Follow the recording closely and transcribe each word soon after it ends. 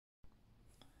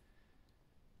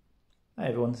Hi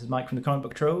everyone, this is Mike from the Comic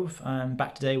Book Trove. I'm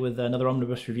back today with another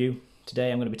Omnibus review.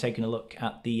 Today I'm going to be taking a look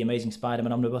at the Amazing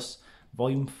Spider-Man Omnibus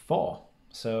Volume 4.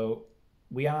 So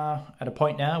we are at a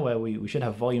point now where we should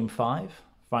have Volume 5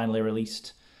 finally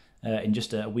released in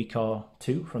just a week or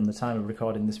two from the time of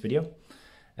recording this video.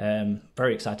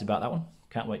 Very excited about that one.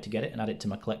 Can't wait to get it and add it to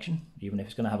my collection, even if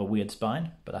it's going to have a weird spine,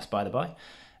 but that's by the by.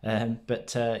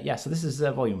 Yeah, so this is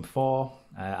Volume 4.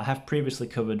 I have previously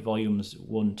covered Volumes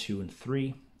 1, 2 and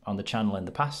 3 on the channel in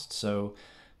the past, so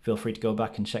feel free to go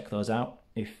back and check those out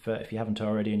if you haven't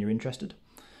already and you're interested.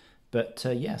 But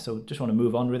yeah, so just want to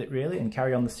move on with it really and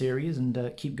carry on the series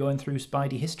and keep going through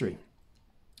Spidey history.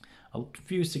 A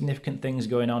few significant things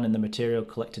going on in the material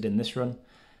collected in this run.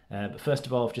 But first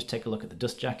of all, just take a look at the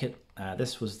dust jacket.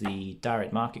 This was the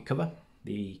direct market cover,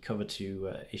 the cover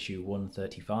to issue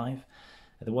 135.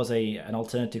 There was an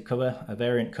alternative cover, a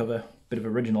variant cover, bit of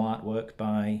original artwork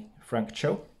by Frank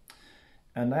Cho.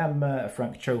 And I am a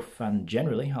Frank Cho fan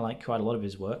generally. I like quite a lot of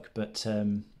his work, but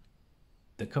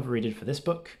the cover he did for this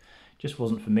book just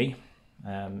wasn't for me.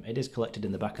 It is collected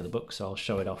in the back of the book, so I'll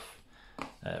show it off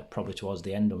probably towards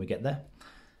the end when we get there.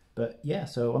 But yeah,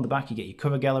 so on the back you get your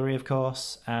cover gallery, of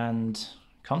course, and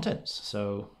contents.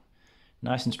 So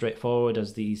nice and straightforward,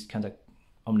 as these kind of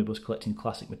omnibus collecting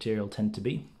classic material tend to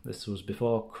be. This was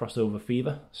before crossover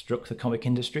fever struck the comic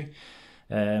industry.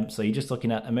 So you're just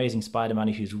looking at Amazing Spider-Man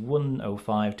issues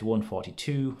 105 to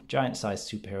 142, Giant Size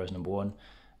Superheroes #1,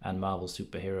 and Marvel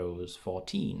Superheroes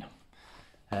 14.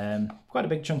 Quite a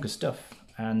big chunk of stuff,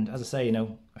 and as I say, you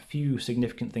know, a few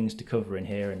significant things to cover in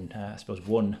here, and I suppose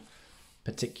one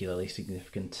particularly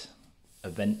significant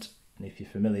event. And if you're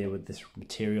familiar with this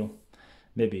material,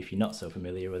 maybe if you're not so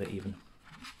familiar with it even,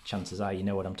 chances are you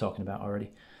know what I'm talking about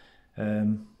already.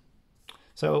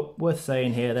 So worth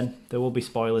saying here then, there will be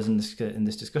spoilers in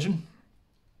this discussion.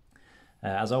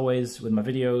 As always with my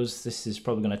videos, this is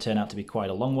probably going to turn out to be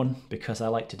quite a long one because I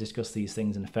like to discuss these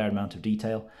things in a fair amount of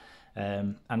detail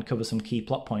and cover some key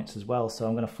plot points as well. So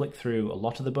I'm going to flick through a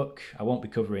lot of the book. I won't be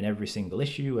covering every single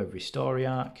issue, every story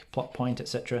arc, plot point,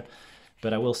 etc.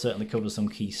 But I will certainly cover some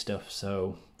key stuff.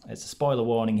 So it's a spoiler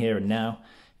warning here and now.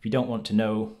 If you don't want to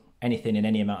know anything in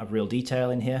any amount of real detail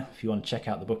in here, if you want to check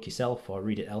out the book yourself or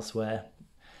read it elsewhere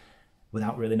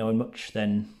without really knowing much,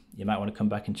 then you might want to come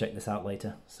back and check this out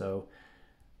later. So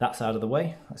that's out of the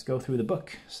way. Let's go through the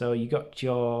book. So you got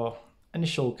your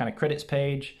initial kind of credits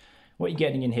page. What you're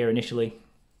getting in here initially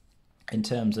in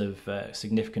terms of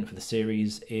significant for the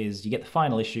series is you get the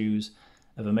final issues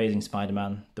of Amazing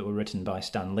Spider-Man that were written by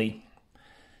Stan Lee,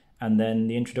 and then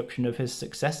the introduction of his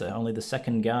successor, only the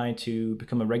second guy to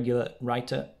become a regular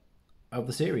writer of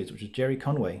the series, which was Jerry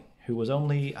Conway, who was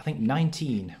only, I think,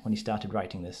 19 when he started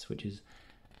writing this, which is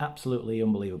absolutely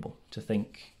unbelievable to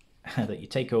think that you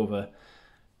take over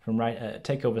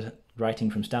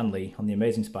writing from Stan Lee on The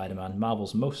Amazing Spider-Man,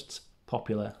 Marvel's most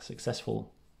popular,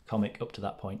 successful comic up to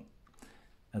that point,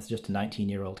 as just a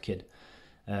 19-year-old kid.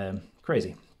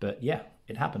 Crazy, but yeah,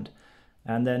 it happened.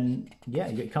 And then, yeah,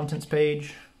 you get your contents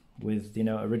page with, you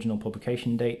know, original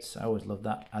publication dates. I always love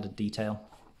that added detail.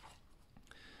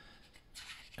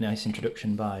 A nice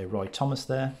introduction by Roy Thomas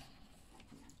there.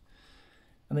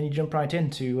 And then you jump right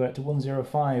into to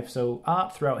 105. So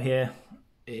art throughout here,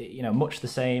 you know, much the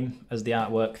same as the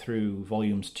artwork through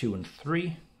volumes 2 and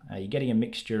 3. You're getting a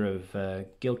mixture of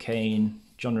Gil Kane,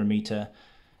 John Romita,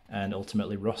 and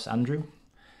ultimately Ross Andru.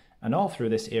 And all through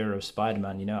this era of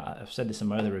Spider-Man, you know, I've said this in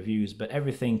my other reviews, but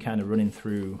everything kind of running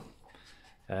through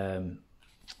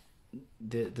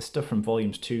the stuff from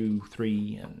volumes 2,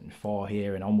 3, and 4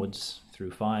 here and onwards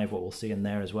through 5, what we'll see in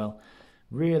there as well.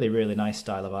 Really, really nice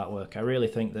style of artwork. I really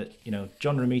think that, you know,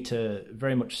 John Romita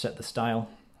very much set the style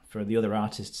for the other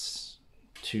artists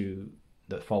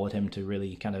that followed him to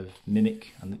really kind of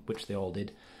mimic, and which they all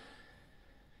did.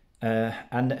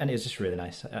 And it's just really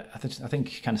nice. I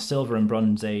think kind of Silver and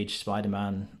Bronze Age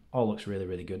Spider-Man all looks really,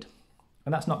 really good.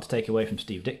 And that's not to take away from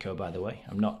Steve Ditko, by the way.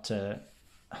 I'm not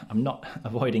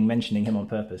avoiding mentioning him on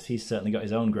purpose. He's certainly got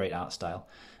his own great art style.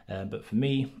 But for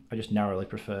me, I just narrowly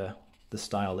prefer the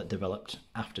style that developed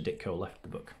after Ditko left the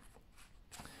book.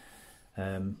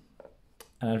 And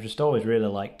I've just always really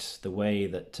liked the way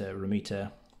that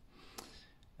Romita,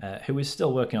 who is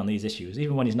still working on these issues,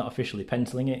 even when he's not officially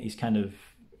penciling it, he's kind of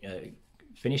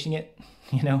finishing it,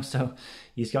 you know. So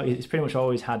he's pretty much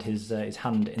always had his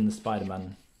hand in the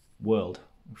Spider-Man world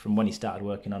from when he started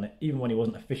working on it, even when he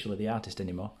wasn't officially the artist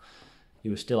anymore. He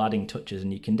was still adding touches,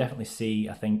 and you can definitely see,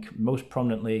 I think, most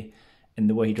prominently in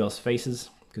the way he draws faces,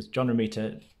 because John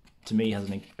Romita, to me, has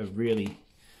a really,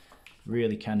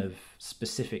 really kind of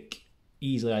specific,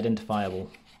 easily identifiable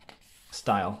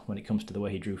style when it comes to the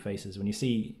way he drew faces. When you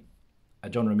see a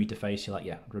John Romita face, you're like,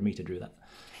 yeah, Romita drew that.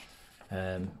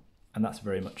 And that's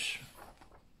very much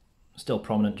still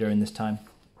prominent during this time,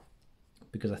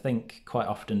 because I think quite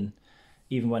often,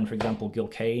 even when, for example, Gil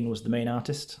Kane was the main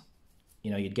artist, you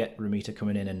know, you'd get Romita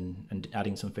coming in and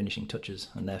adding some finishing touches,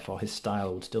 and therefore his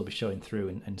style would still be showing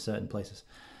through in certain places.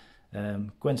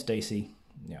 Gwen Stacy,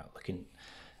 you know, looking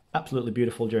absolutely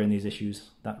beautiful during these issues,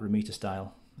 that Romita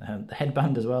style. The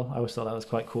headband as well, I always thought that was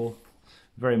quite cool.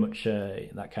 Very much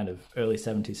that kind of early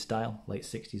 70s style, late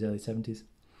 60s, early 70s.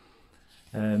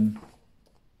 And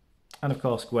of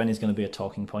course, Gwen is going to be a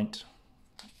talking point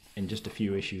in just a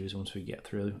few issues once we get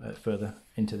through further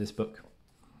into this book.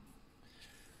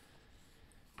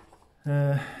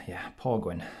 Yeah, poor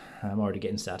Gwen. I'm already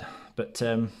getting sad. But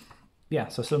yeah,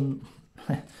 so some,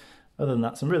 other than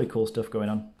that, some really cool stuff going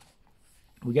on.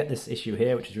 We get this issue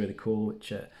here, which is really cool,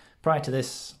 which prior to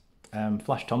this,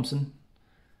 Flash Thompson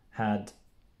had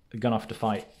gone off to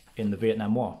fight in the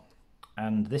Vietnam War.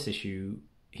 And this issue,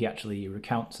 he actually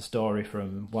recounts a story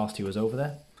from whilst he was over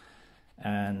there.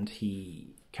 And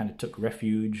he kind of took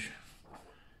refuge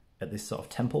at this sort of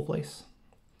temple place.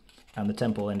 And the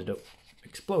temple ended up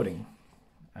exploding.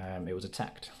 It was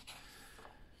attacked.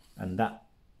 And that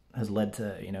has led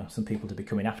to, you know, some people to be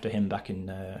coming after him back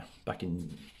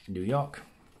in New York.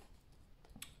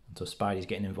 And so Spidey's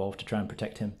getting involved to try and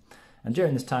protect him. And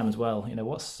during this time as well, you know,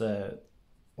 what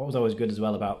was always good as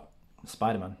well about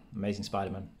Spider-Man, Amazing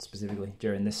Spider-Man specifically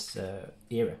during this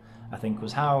era, I think,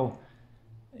 was how,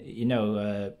 you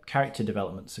know, character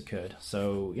developments occurred.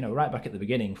 So, you know, right back at the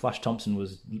beginning, Flash Thompson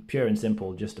was pure and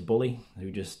simple just a bully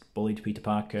who just bullied Peter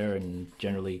Parker and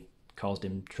generally caused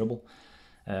him trouble.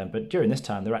 But during this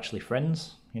time, they're actually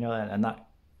friends, you know, and that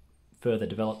further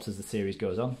develops as the series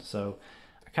goes on. So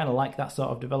I kind of like that sort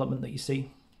of development that you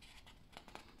see.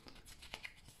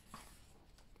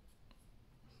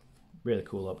 Really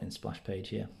cool opening splash page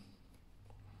here.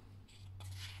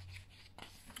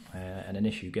 And an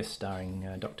issue guest starring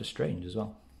Doctor Strange as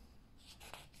well.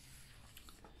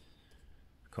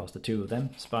 Of course, the two of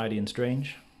them, Spidey and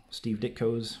Strange, Steve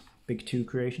Ditko's Big Two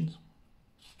creations.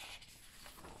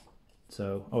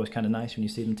 So always kind of nice when you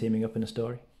see them teaming up in a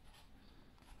story.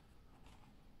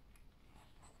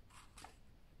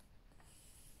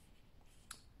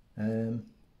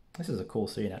 This is a cool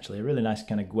scene actually, a really nice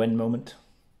kind of Gwen moment.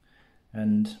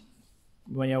 And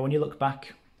when you look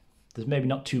back, there's maybe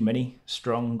not too many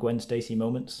strong Gwen Stacy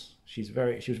moments. She was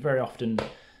very often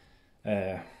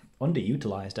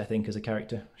underutilized, I think, as a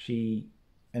character. She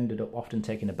ended up often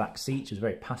taking a back seat. She was a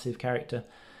very passive character.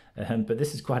 But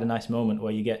this is quite a nice moment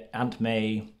where you get Aunt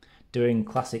May doing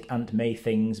classic Aunt May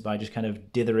things by just kind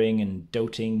of dithering and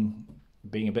doting,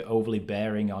 being a bit overly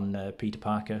bearing on Peter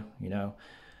Parker, you know,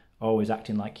 always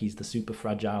acting like he's the super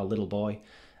fragile little boy.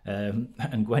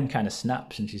 And Gwen kind of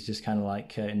snaps and she's just kind of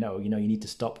like, no, you know, you need to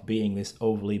stop being this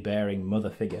overly bearing mother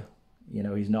figure. You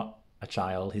know, he's not a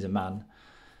child, he's a man.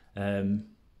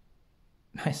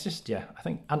 It's just, yeah, I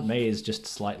think Aunt May is just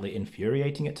slightly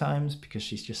infuriating at times because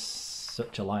she's just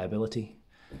such a liability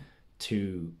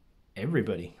to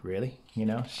everybody, really. You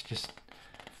know, she's just,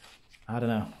 I don't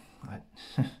know.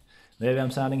 Maybe I'm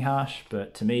sounding harsh,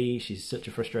 but to me, she's such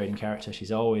a frustrating character.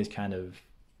 She's always kind of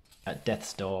at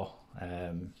death's door.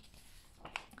 And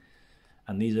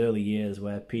these early years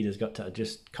where Peter's got to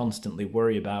just constantly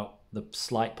worry about the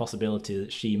slight possibility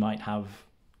that she might have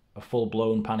a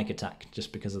full-blown panic attack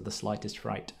just because of the slightest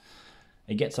fright.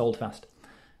 It gets old fast.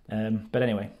 But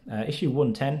anyway, issue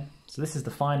 110. So this is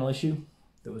the final issue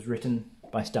that was written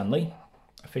by Stan Lee,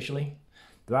 officially.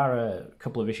 There are a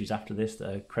couple of issues after this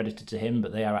that are credited to him,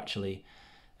 but they are actually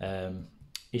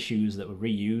issues that were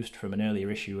reused from an earlier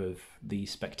issue of the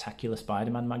Spectacular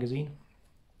Spider-Man magazine.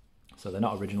 So they're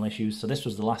not original issues. So this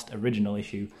was the last original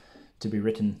issue to be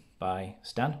written by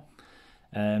Stan.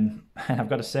 And I've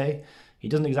got to say, he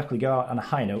doesn't exactly go out on a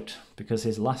high note because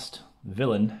his last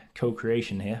villain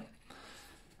co-creation here,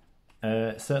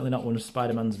 certainly not one of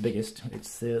Spider-Man's biggest,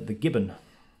 it's the Gibbon,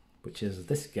 which is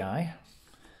this guy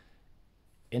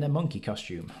in a monkey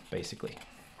costume, basically.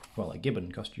 Well, a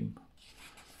Gibbon costume.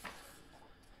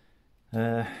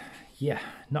 Yeah,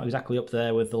 not exactly up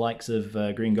there with the likes of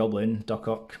Green Goblin, Doc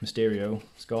Ock, Mysterio,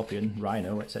 Scorpion,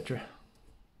 Rhino, etc.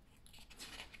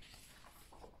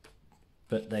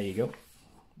 But there you go.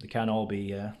 They can't all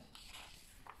be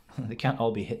they can't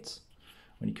all be hits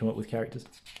when you come up with characters.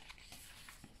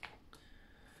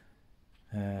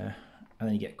 And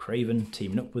then you get Craven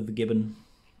teaming up with the Gibbon.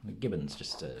 The Gibbon's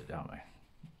just, I don't know,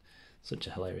 such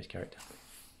a hilarious character.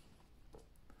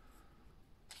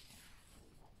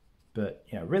 But,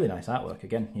 you know, really nice artwork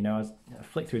again. You know, I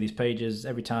flick through these pages,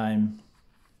 every time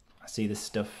I see this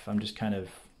stuff, I'm just kind of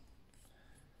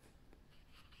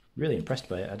really impressed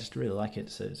by it. I just really like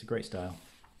it. It's a great style.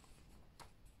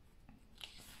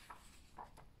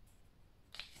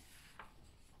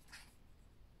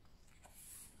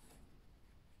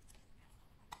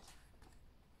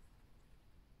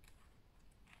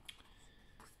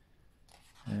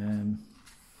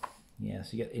 Yeah,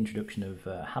 so you get the introduction of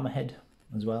Hammerhead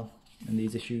as well in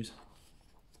these issues,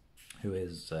 who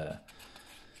is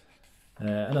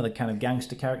another kind of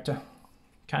gangster character,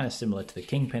 kind of similar to the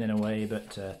Kingpin in a way,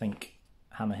 but I think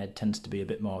Hammerhead tends to be a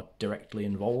bit more directly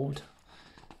involved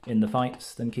in the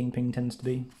fights than Kingpin tends to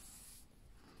be.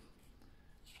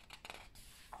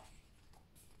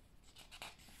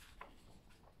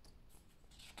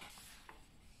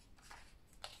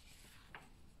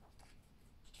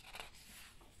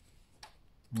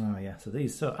 Oh yeah,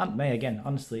 so Aunt May again,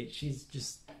 honestly, she's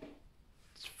just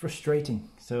frustrating.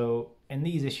 So in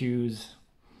these issues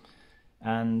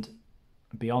and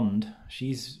beyond,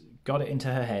 she's got it into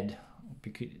her head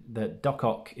that Doc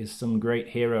Ock is some great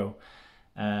hero,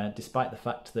 despite the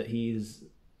fact that he's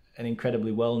an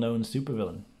incredibly well-known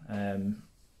supervillain.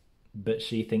 But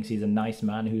she thinks he's a nice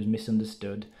man who's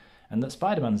misunderstood, and that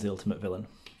Spider-Man's the ultimate villain,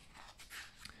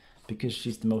 because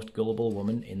she's the most gullible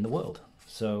woman in the world.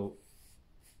 So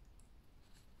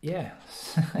yeah,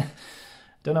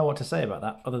 don't know what to say about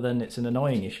that, other than it's an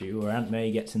annoying issue where Aunt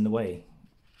May gets in the way.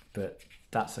 But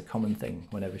that's a common thing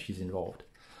whenever she's involved.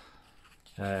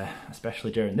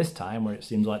 Especially during this time where it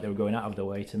seems like they were going out of their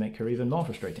way to make her even more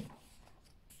frustrating.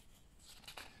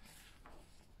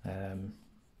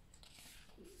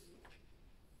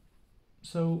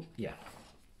 So, yeah.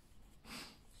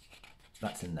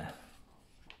 That's in there.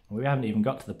 We haven't even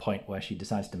got to the point where she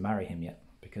decides to marry him yet,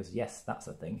 because yes, that's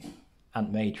a thing. Aunt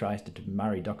May tries to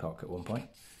marry Doc Ock at one point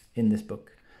in this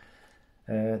book.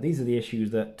 These are the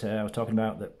issues that I was talking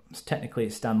about, that technically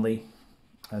it's Stan Lee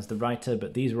as the writer,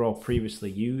 but these were all previously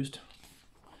used,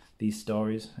 these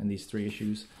stories and these 3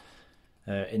 issues,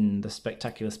 in the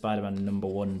Spectacular Spider-Man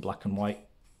 #1 black and white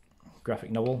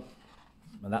graphic novel,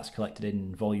 and that's collected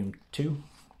in volume 2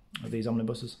 of these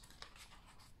omnibuses.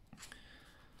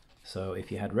 So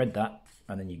if you had read that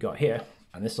and then you got here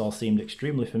and this all seemed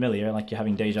extremely familiar, like you're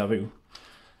having deja vu,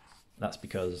 that's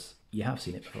because you have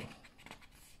seen it before.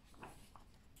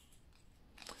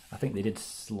 I think they did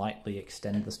slightly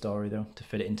extend the story though to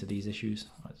fit it into these issues.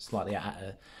 Slightly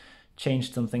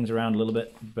changed some things around a little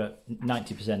bit, but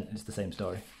 90% is the same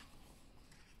story.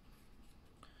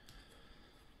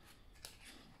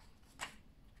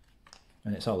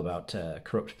 And it's all about a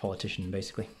corrupt politician,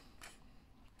 basically,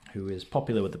 who is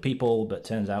popular with the people but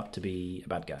turns out to be a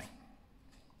bad guy.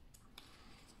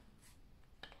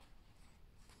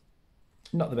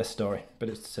 Not the best story, but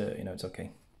it's it's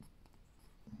okay.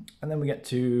 And then we get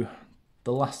to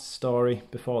the last story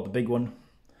before the big one,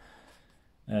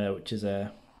 which is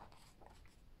a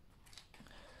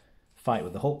fight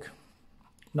with the Hulk.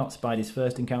 Not Spidey's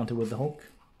first encounter with the Hulk,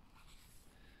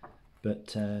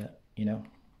 but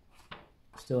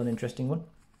still an interesting one.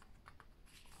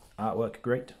 Artwork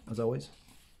great, as always.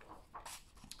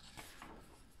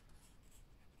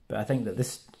 But I think that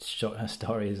this short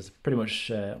story is pretty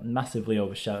much massively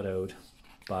overshadowed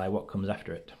by what comes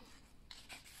after it.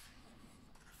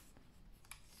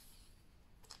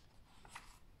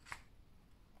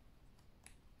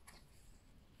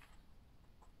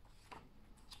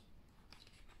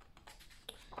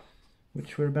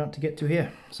 Which we're about to get to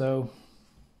here. So,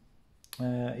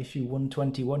 issue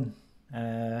 121.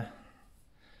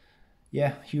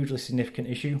 Yeah, hugely significant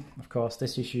issue. Of course,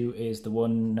 this issue is the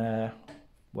one,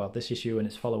 this issue and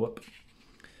its follow-up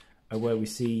are where we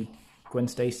see Gwen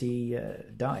Stacy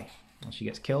die. She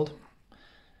gets killed.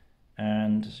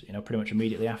 And, pretty much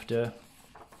immediately after,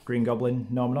 Green Goblin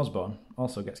Norman Osborn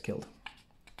also gets killed.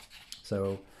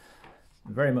 So,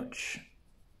 very much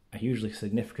a hugely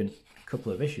significant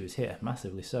couple of issues here,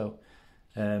 massively so.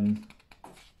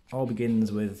 All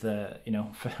begins with,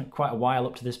 for quite a while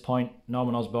up to this point,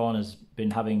 Norman Osborn has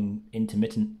been having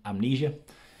intermittent amnesia.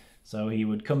 So he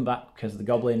would come back as the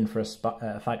Goblin for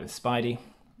a fight with Spidey.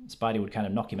 Spidey would kind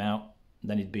of knock him out,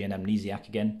 then he'd be an amnesiac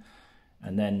again.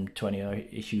 And then 20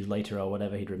 issues later or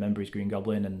whatever, he'd remember he's Green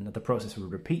Goblin, and the process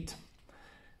would repeat.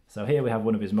 So here we have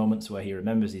one of his moments where he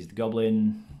remembers he's the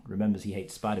Goblin, remembers he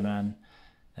hates Spider-Man.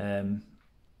 And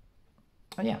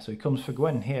yeah, so he comes for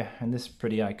Gwen here in this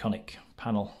pretty iconic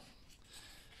panel.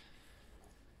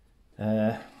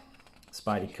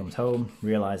 Spidey comes home,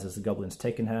 realizes the Goblin's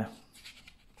taken her,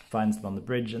 finds them on the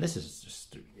bridge, and this is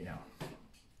just,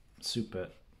 super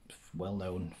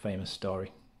well-known, famous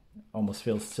story. Almost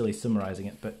feels silly summarizing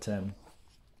it, but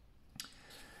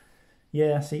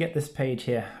Yeah, so you get this page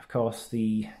here, of course,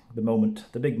 the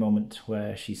moment, the big moment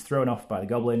where she's thrown off by the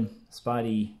goblin.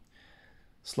 Spidey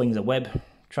slings a web,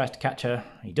 tries to catch her.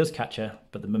 He does catch her,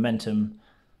 but the momentum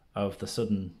of the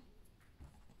sudden,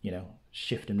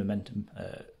 shift in momentum,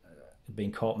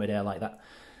 being caught midair like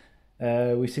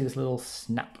that, we see this little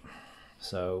snap.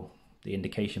 So the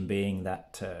indication being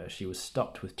that she was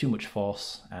stopped with too much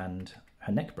force and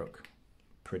her neck broke.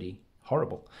 Pretty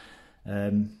horrible.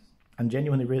 And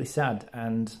genuinely really sad.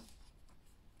 And,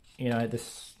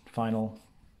 this final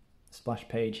splash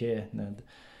page here,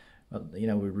 we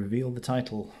reveal the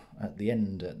title at the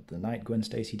end, at the night Gwen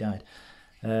Stacy died.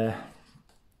 And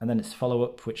then it's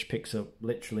follow-up, which picks up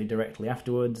literally directly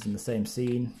afterwards in the same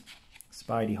scene.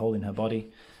 Spidey holding her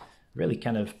body. Really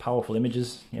kind of powerful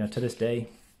images. To this day,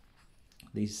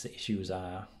 these issues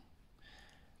are,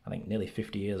 I think, nearly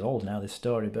 50 years old now, this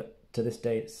story, but to this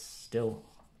day it's still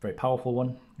a very powerful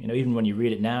one. Even when you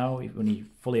read it now, when you're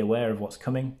fully aware of what's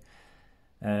coming,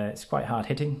 it's quite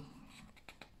hard-hitting.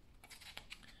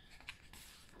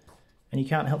 And you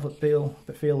can't help but feel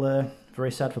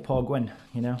very sad for poor Gwen,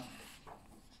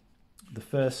 The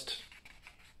first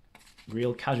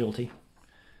real casualty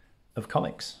of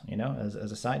comics, as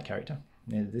a side character.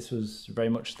 This was very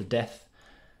much the death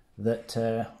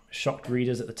that shocked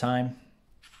readers at the time,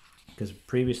 because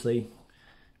previously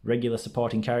regular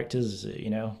supporting characters,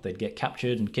 they'd get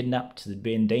captured and kidnapped, they'd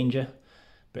be in danger,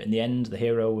 but in the end the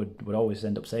hero would always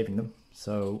end up saving them.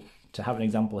 So to have an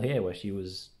example here where she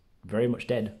was very much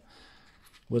dead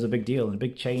was a big deal and a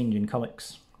big change in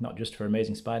comics, not just for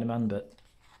Amazing Spider-Man, but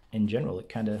in general. It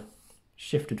kind of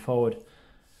shifted forward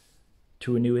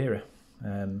to a new era.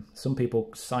 Some people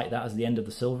cite that as the end of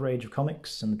the Silver Age of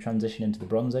comics and the transition into the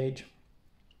Bronze Age.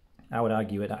 I would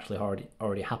argue it actually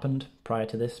already happened prior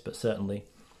to this, but certainly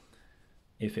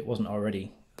if it wasn't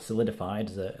already solidified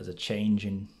as a change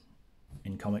in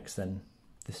comics, then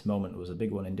this moment was a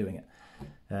big one in doing it.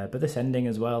 But this ending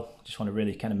as well, just want to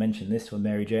really kind of mention this when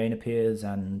Mary Jane appears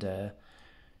and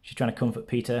she's trying to comfort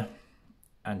Peter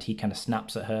and he kind of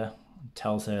snaps at her,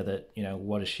 tells her that,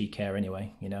 what does she care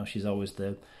anyway? She's always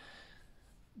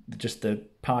just the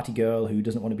party girl who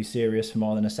doesn't want to be serious for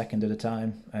more than a second at a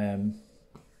time.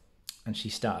 And she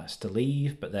starts to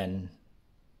leave, but then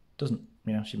doesn't,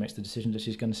 she makes the decision that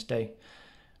she's going to stay.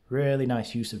 Really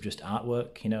nice use of just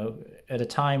artwork, at a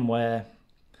time where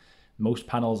most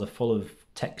panels are full of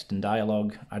text and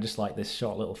dialogue. I just like this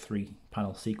short little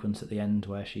 3-panel sequence at the end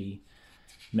where she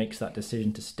makes that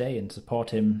decision to stay and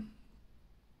support him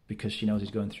because she knows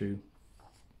he's going through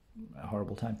a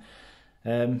horrible time.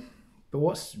 But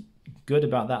what's good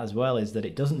about that as well is that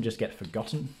it doesn't just get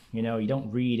forgotten. You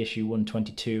don't read issue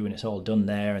 122 and it's all done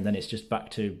there, and then it's just back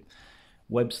to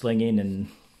web slinging and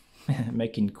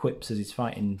making quips as he's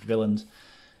fighting villains.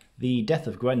 The death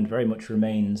of Gwen very much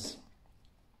remains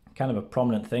kind of a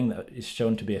prominent thing that is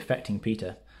shown to be affecting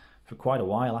Peter for quite a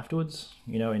while afterwards,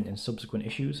 in subsequent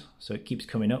issues. So it keeps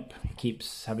coming up. He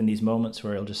keeps having these moments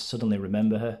where he'll just suddenly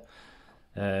remember her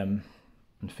and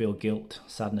feel guilt,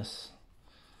 sadness.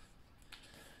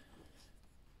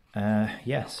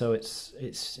 So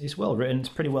it's well written. It's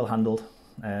pretty well handled,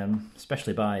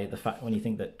 especially by the fact when you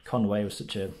think that Conway was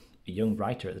such a young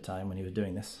writer at the time when he was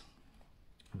doing this.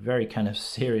 Very kind of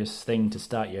serious thing to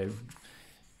start your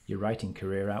writing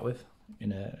career out with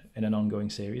in an ongoing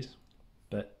series.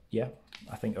 But yeah,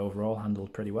 I think overall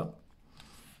handled pretty well.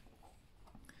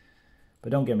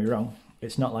 But don't get me wrong,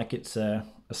 it's not like it's a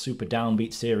super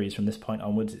downbeat series from this point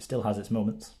onwards. It still has its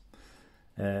moments.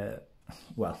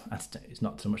 Well, it's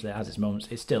not so much that it has its moments.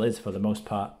 It still is for the most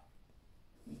part,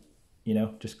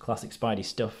 just classic Spidey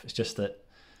stuff. It's just that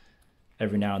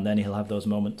every now and then he'll have those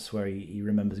moments where he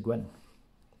remembers Gwen.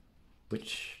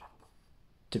 Which,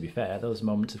 to be fair, those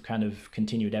moments have kind of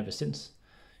continued ever since.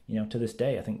 To this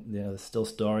day, I think there's still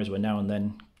stories where now and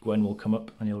then Gwen will come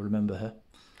up and he'll remember her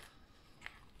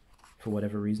for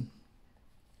whatever reason.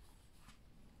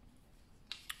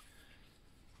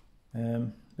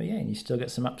 But yeah, and you still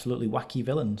get some absolutely wacky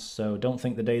villains. So don't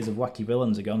think the days of wacky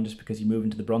villains are gone just because you move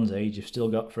into the Bronze Age. You've still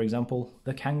got, for example,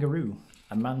 the Kangaroo,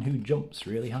 a man who jumps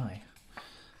really high.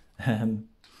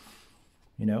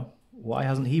 Why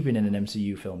hasn't he been in an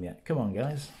MCU film yet? Come on,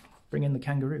 guys, bring in the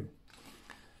Kangaroo.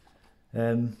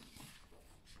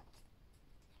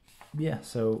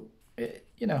 So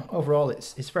overall,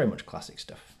 it's very much classic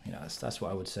stuff. That's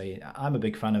what I would say. I'm a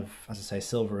big fan of, as I say,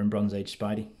 Silver and Bronze Age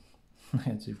Spidey.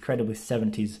 It's incredibly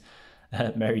 70s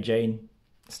Mary Jane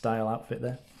style outfit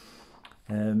there.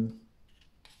 And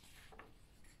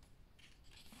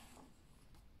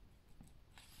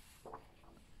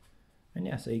And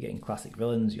yeah, so you're getting classic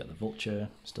villains. You got the Vulture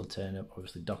still turning up,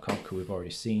 obviously Doc Ock, who we've already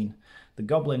seen. The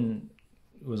Goblin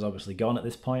was obviously gone at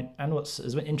this point. And what's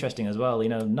has been interesting as well, you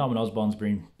know, Norman Osborn's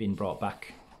been brought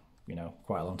back, you know,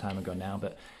 quite a long time ago now,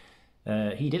 but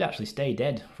he did actually stay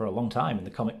dead for a long time in the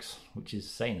comics, which is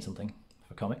saying something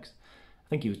for comics. I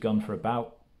think he was gone for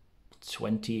about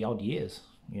 20 odd years,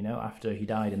 you know, after he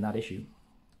died in that issue.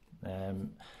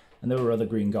 And there were other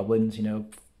Green Goblins, you know,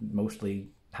 mostly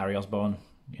Harry Osborn,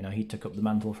 you know, he took up the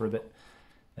mantle for a bit.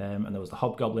 And there was the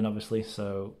Hobgoblin, obviously,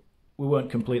 so we weren't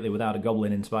completely without a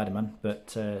Goblin in Spider-Man,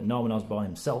 but Norman Osborn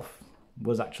himself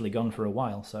was actually gone for a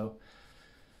while, so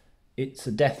it's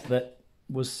a death that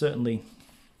was certainly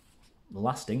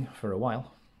lasting for a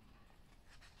while.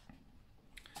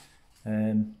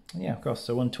 Yeah, of course,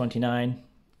 so 129,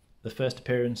 the first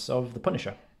appearance of the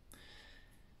Punisher.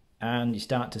 And you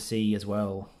start to see as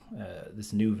well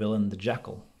this new villain, the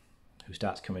Jackal, who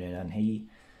starts coming in, and he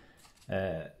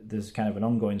there's kind of an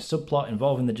ongoing subplot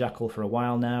involving the Jackal for a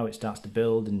while now. It starts to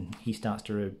build, and he starts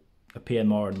to appear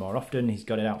more and more often. He's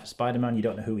got it out for Spider-Man. You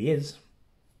don't know who he is,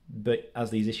 but as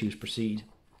these issues proceed,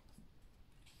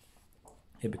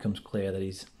 it becomes clear that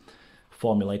he's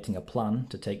formulating a plan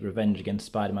to take revenge against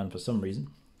Spider-Man for some reason.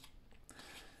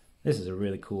 This is a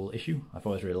really cool issue. I've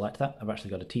always really liked that. I've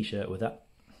actually got a t-shirt with that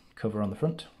cover on the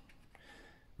front.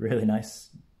 Really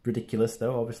nice. Ridiculous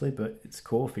though, obviously, but it's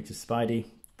cool. Features Spidey,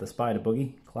 the Spider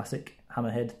Buggy, classic,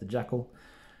 Hammerhead, the Jackal.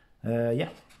 Yeah,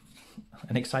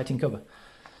 an exciting cover.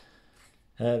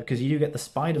 Because you do get the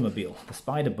Spider-Mobile, the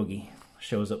Spider Buggy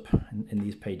shows up in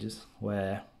these pages,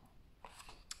 where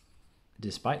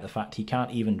despite the fact he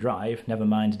can't even drive, never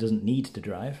mind doesn't need to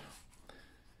drive,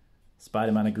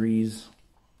 Spider-Man agrees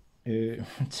to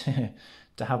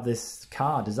have this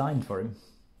car designed for him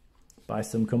by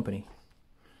some company.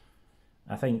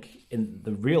 I think in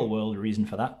the real world reason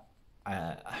for that,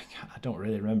 I don't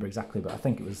really remember exactly, but I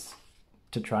think it was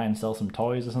to try and sell some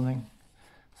toys or something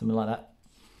like that.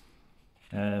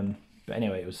 But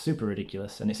anyway, it was super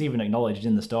ridiculous, and it's even acknowledged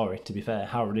in the story, to be fair,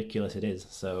 how ridiculous it is.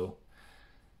 So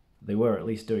they were at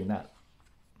least doing that,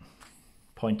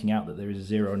 pointing out that there is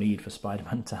zero need for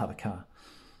Spider-Man to have a car.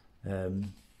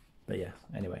 But yeah,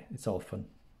 anyway, it's all fun.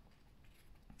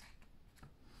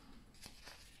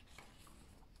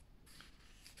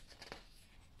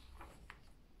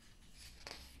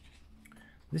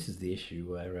 This is the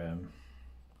issue where,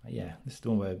 yeah, this is the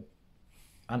one where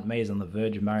Aunt May's on the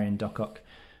verge of marrying Doc Ock.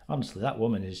 Honestly, that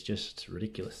woman is just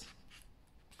ridiculous.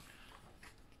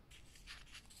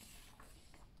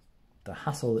 The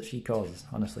hassle that she causes,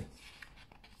 honestly.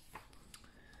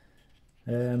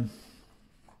 Yeah,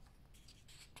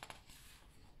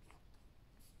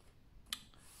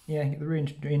 the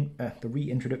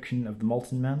reintroduction of the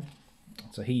Molten Man.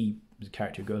 So he is a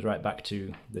character who goes right back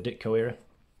to the Ditko era.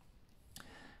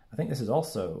 I think this is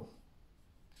also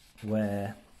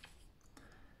where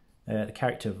the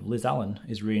character of Liz Allen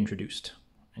is reintroduced,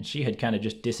 and she had kind of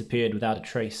just disappeared without a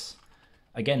trace.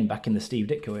 Again, back in the Steve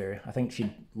Ditko era. I think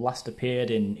she last appeared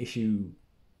in issue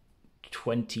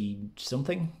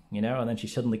 20-something, you know, and then she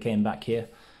suddenly came back here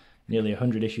nearly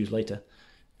 100 issues later,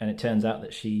 and it turns out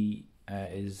that she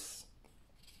is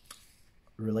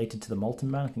related to the Molten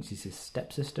Man. I think she's his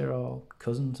stepsister or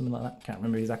cousin, something like that. Can't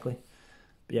remember exactly.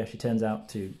 But yeah, she turns out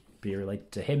to be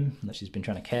related to him, and that she's been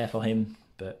trying to care for him,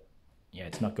 but yeah,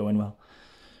 it's not going well.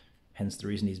 Hence the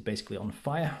reason he's basically on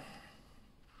fire.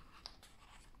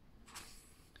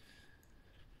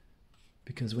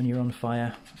 Because when you're on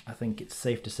fire, I think it's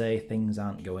safe to say things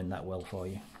aren't going that well for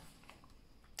you.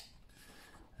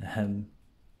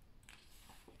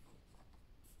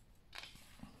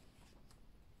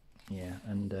 Yeah,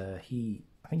 and I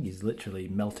think he's literally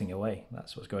melting away.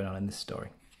 That's what's going on in this story.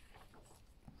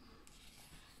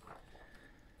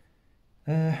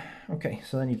 Okay,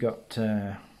 so then you've got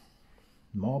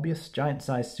Morbius,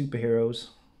 giant-sized superheroes.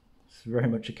 It's very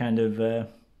much a kind of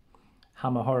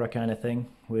Hammer horror kind of thing,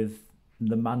 with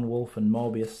the Man-Wolf and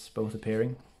Morbius both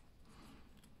appearing.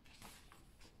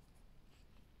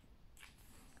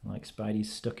 Like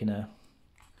Spidey's stuck in a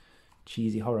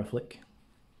cheesy horror flick.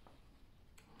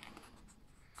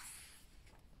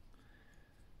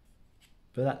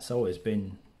 But that's always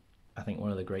been, I think,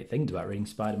 one of the great things about reading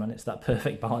Spider-Man. It's that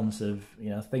perfect balance of, you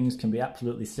know, things can be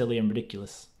absolutely silly and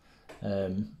ridiculous,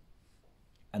 and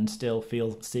still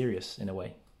feel serious in a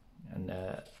way. And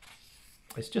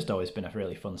it's just always been a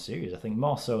really fun series, I think,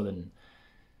 more so than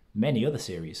many other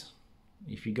series.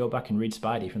 If you go back and read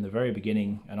Spidey from the very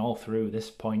beginning and all through this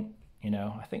point, you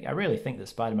know, I really think that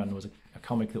Spider-Man was a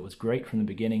comic that was great from the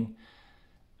beginning,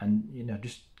 and, you know,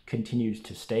 just continued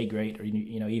to stay great, or,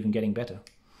 you know, even getting better.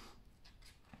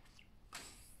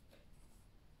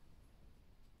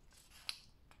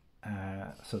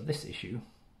 So this issue,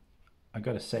 I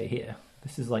gotta say here,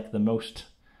 this is like the most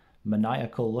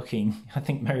maniacal looking I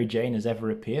think Mary Jane has ever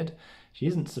appeared. She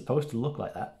isn't supposed to look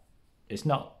like that. It's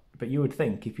not, but you would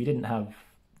think if you didn't have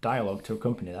dialogue to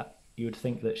accompany that, you would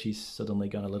think that she's suddenly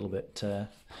gone a little bit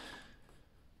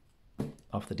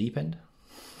off the deep end.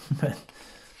 It's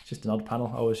just an odd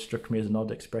panel. Always struck me as an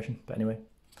odd expression. But anyway,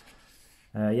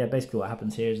 yeah, basically what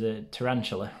happens here is that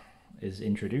Tarantula is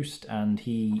introduced and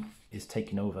he is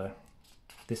taking over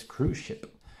this cruise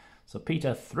ship. So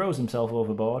Peter throws himself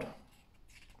overboard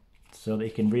so that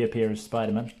he can reappear as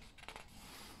Spider-Man.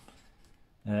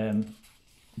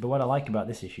 But what I like about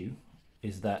this issue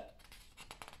is that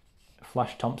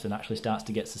Flash Thompson actually starts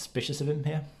to get suspicious of him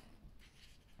here.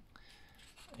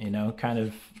 You know, kind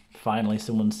of finally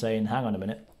someone's saying, hang on a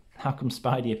minute, how come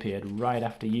Spidey appeared right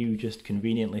after you just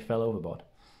conveniently fell overboard?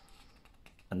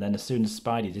 And then as soon as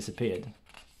Spidey disappeared,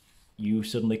 you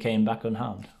suddenly came back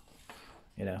unharmed.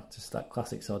 You know, just that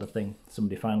classic sort of thing.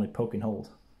 Somebody finally poking holes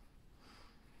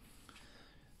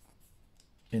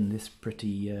in this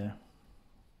pretty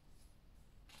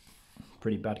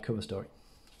bad cover story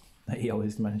that he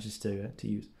always manages to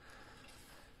use.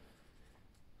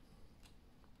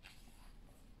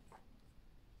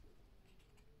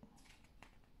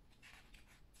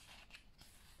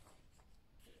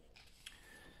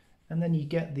 And then you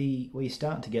get you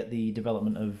start to get the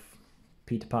development of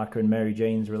Peter Parker and Mary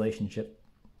Jane's relationship,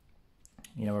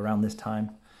 you know, around this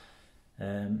time.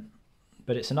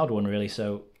 But it's an odd one, really.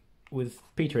 So with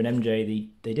Peter and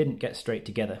MJ, they didn't get straight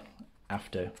together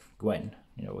after Gwen,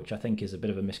 you know, which I think is a bit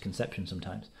of a misconception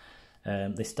sometimes.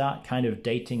 They start kind of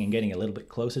dating and getting a little bit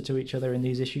closer to each other in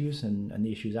these issues and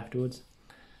the issues afterwards.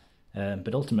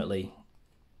 But ultimately,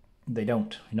 they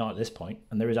don't, not at this point.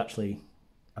 And there is actually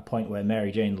a point where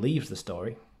Mary Jane leaves the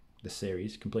story, the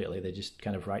series, completely. They just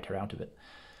kind of write her out of it.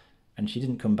 And she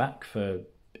didn't come back for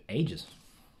ages,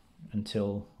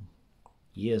 until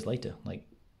years later, like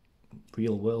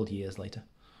real world years later.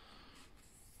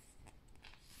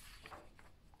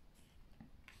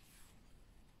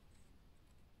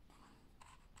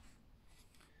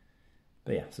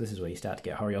 But yeah, so this is where you start to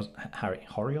get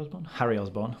Harry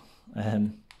Osborn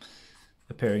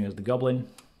appearing as the Goblin,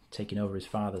 taking over his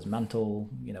father's mantle,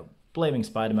 you know, blaming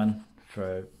Spider-Man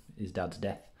for his dad's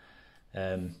death.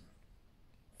 You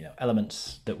know,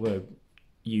 elements that were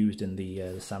used in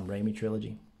the Sam Raimi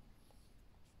trilogy.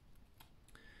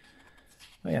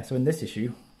 Oh yeah, so in this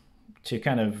issue, to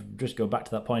kind of just go back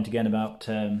to that point again about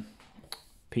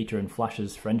Peter and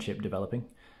Flash's friendship developing,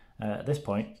 at this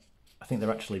point, I think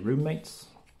they're actually roommates.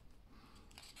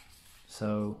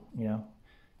 So, you know,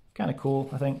 kind of cool,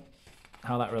 I think,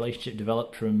 how that relationship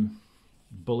developed from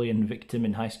bully and victim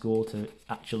in high school to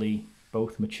actually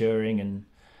both maturing and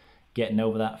getting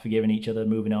over that, forgiving each other,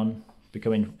 moving on,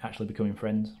 actually becoming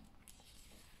friends.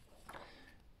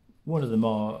 One of the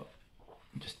more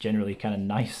just generally kind of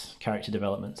nice character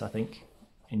developments, I think,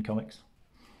 in comics.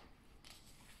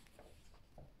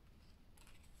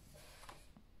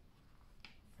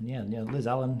 And yeah, you know, Liz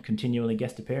Allen continually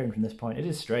guest appearing from this point. It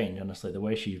is strange, honestly, the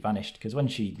way she vanished, because when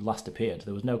she last appeared,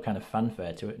 there was no kind of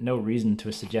fanfare to it, no reason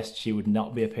to suggest she would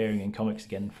not be appearing in comics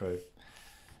again for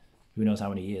who knows how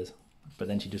many years. But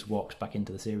then she just walks back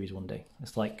into the series one day.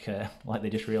 It's like they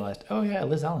just realised, oh yeah,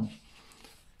 Liz Allen.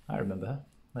 I remember her.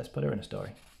 Let's put her in a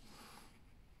story.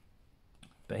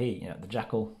 But he, you know, the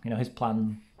Jackal, you know, his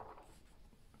plan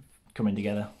coming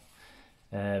together.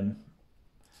 Doesn't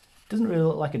really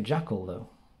look like a jackal, though.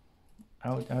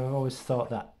 I've always thought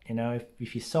that, you know,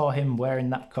 if you saw him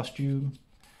wearing that costume,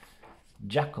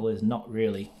 Jackal is not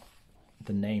really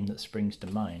the name that springs to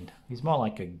mind. He's more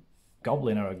like a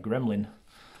goblin or a gremlin.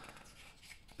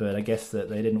 But I guess that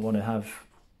they didn't want to have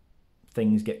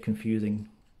things get confusing,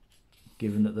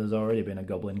 given that there's already been a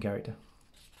goblin character.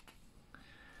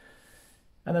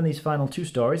 And then these final two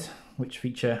stories, which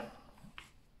feature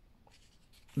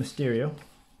Mysterio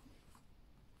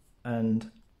and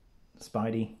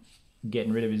Spidey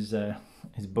getting rid of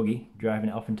his buggy, driving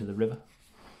it off into the river.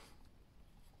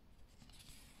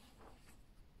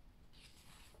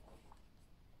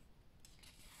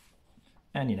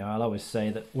 And, you know, I'll always say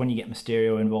that when you get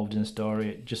Mysterio involved in a story,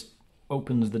 it just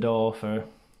opens the door for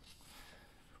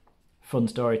fun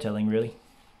storytelling, really.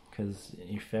 Because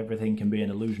if everything can be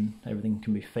an illusion, everything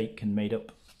can be fake and made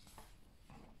up,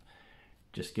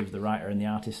 just gives the writer and the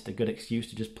artist a good excuse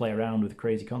to just play around with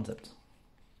crazy concepts.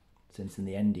 Since in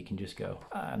the end you can just go,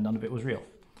 none of it was real.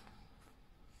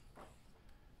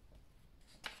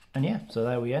 And yeah, so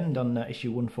there we end on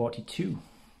issue 142.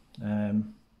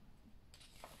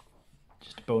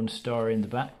 Just a bonus story in the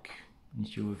back, an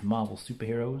issue of Marvel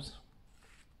superheroes.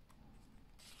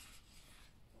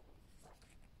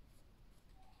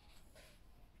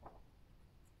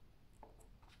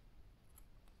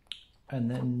 and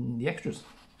then the extras.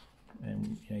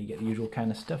 And you know, you get the usual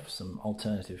kind of stuff, some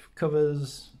alternative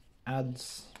covers,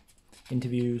 ads,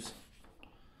 interviews,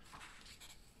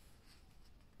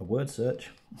 a word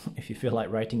search if you feel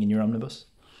like writing in your omnibus.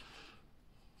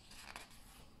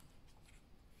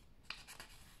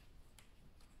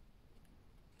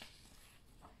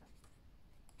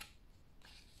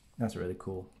 That's a really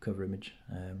cool cover image.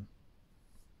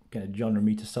 Kind of genre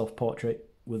meter self-portrait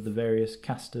with the various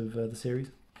cast of the series.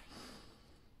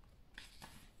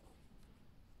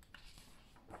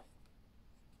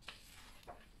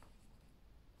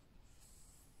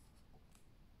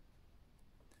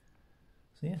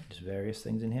 So yeah, just various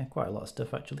things in here. Quite a lot of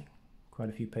stuff actually. Quite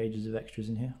a few pages of extras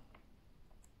in here.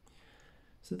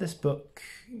 So this book,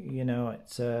 you know,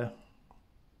 it's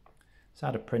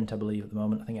out of print, I believe, at the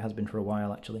moment. I think it has been for a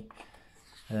while actually.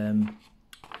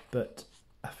 But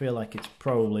I feel like it's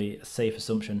probably a safe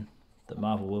assumption that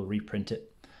Marvel will reprint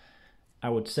it. I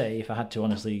would say, if I had to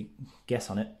honestly guess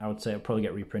on it, I would say it'll probably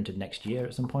get reprinted next year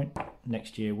at some point.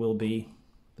 Next year will be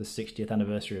the 60th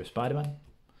anniversary of Spider-Man.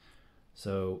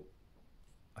 So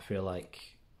I feel like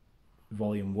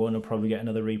Volume 1 will probably get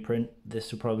another reprint.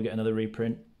 This will probably get another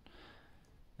reprint.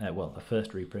 Well, a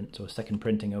first reprint, so a second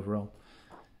printing overall.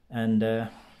 And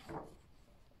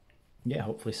yeah,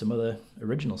 hopefully some other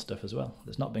original stuff as well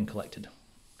that's not been collected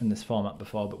in this format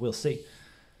before, but we'll see.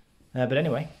 But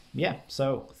anyway, yeah,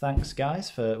 so thanks guys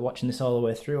for watching this all the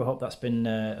way through. I hope that's been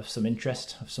of some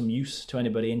interest, of some use to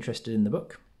anybody interested in the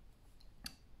book.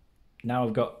 Now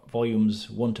I've got volumes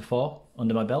 1 to 4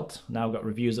 under my belt. Now I've got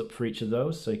reviews up for each of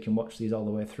those, so you can watch these all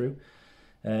the way through.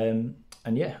 And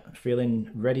yeah, feeling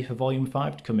ready for volume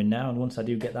 5 to come in now, and once I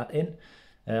do get that in,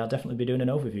 I'll definitely be doing an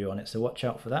overview on it, so watch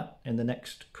out for that in the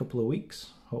next couple of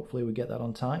weeks. Hopefully we get that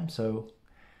on time, so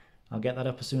I'll get that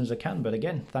up as soon as I can. But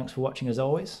again, thanks for watching as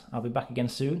always. I'll be back again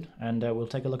soon, and we'll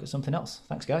take a look at something else.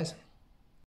 Thanks guys.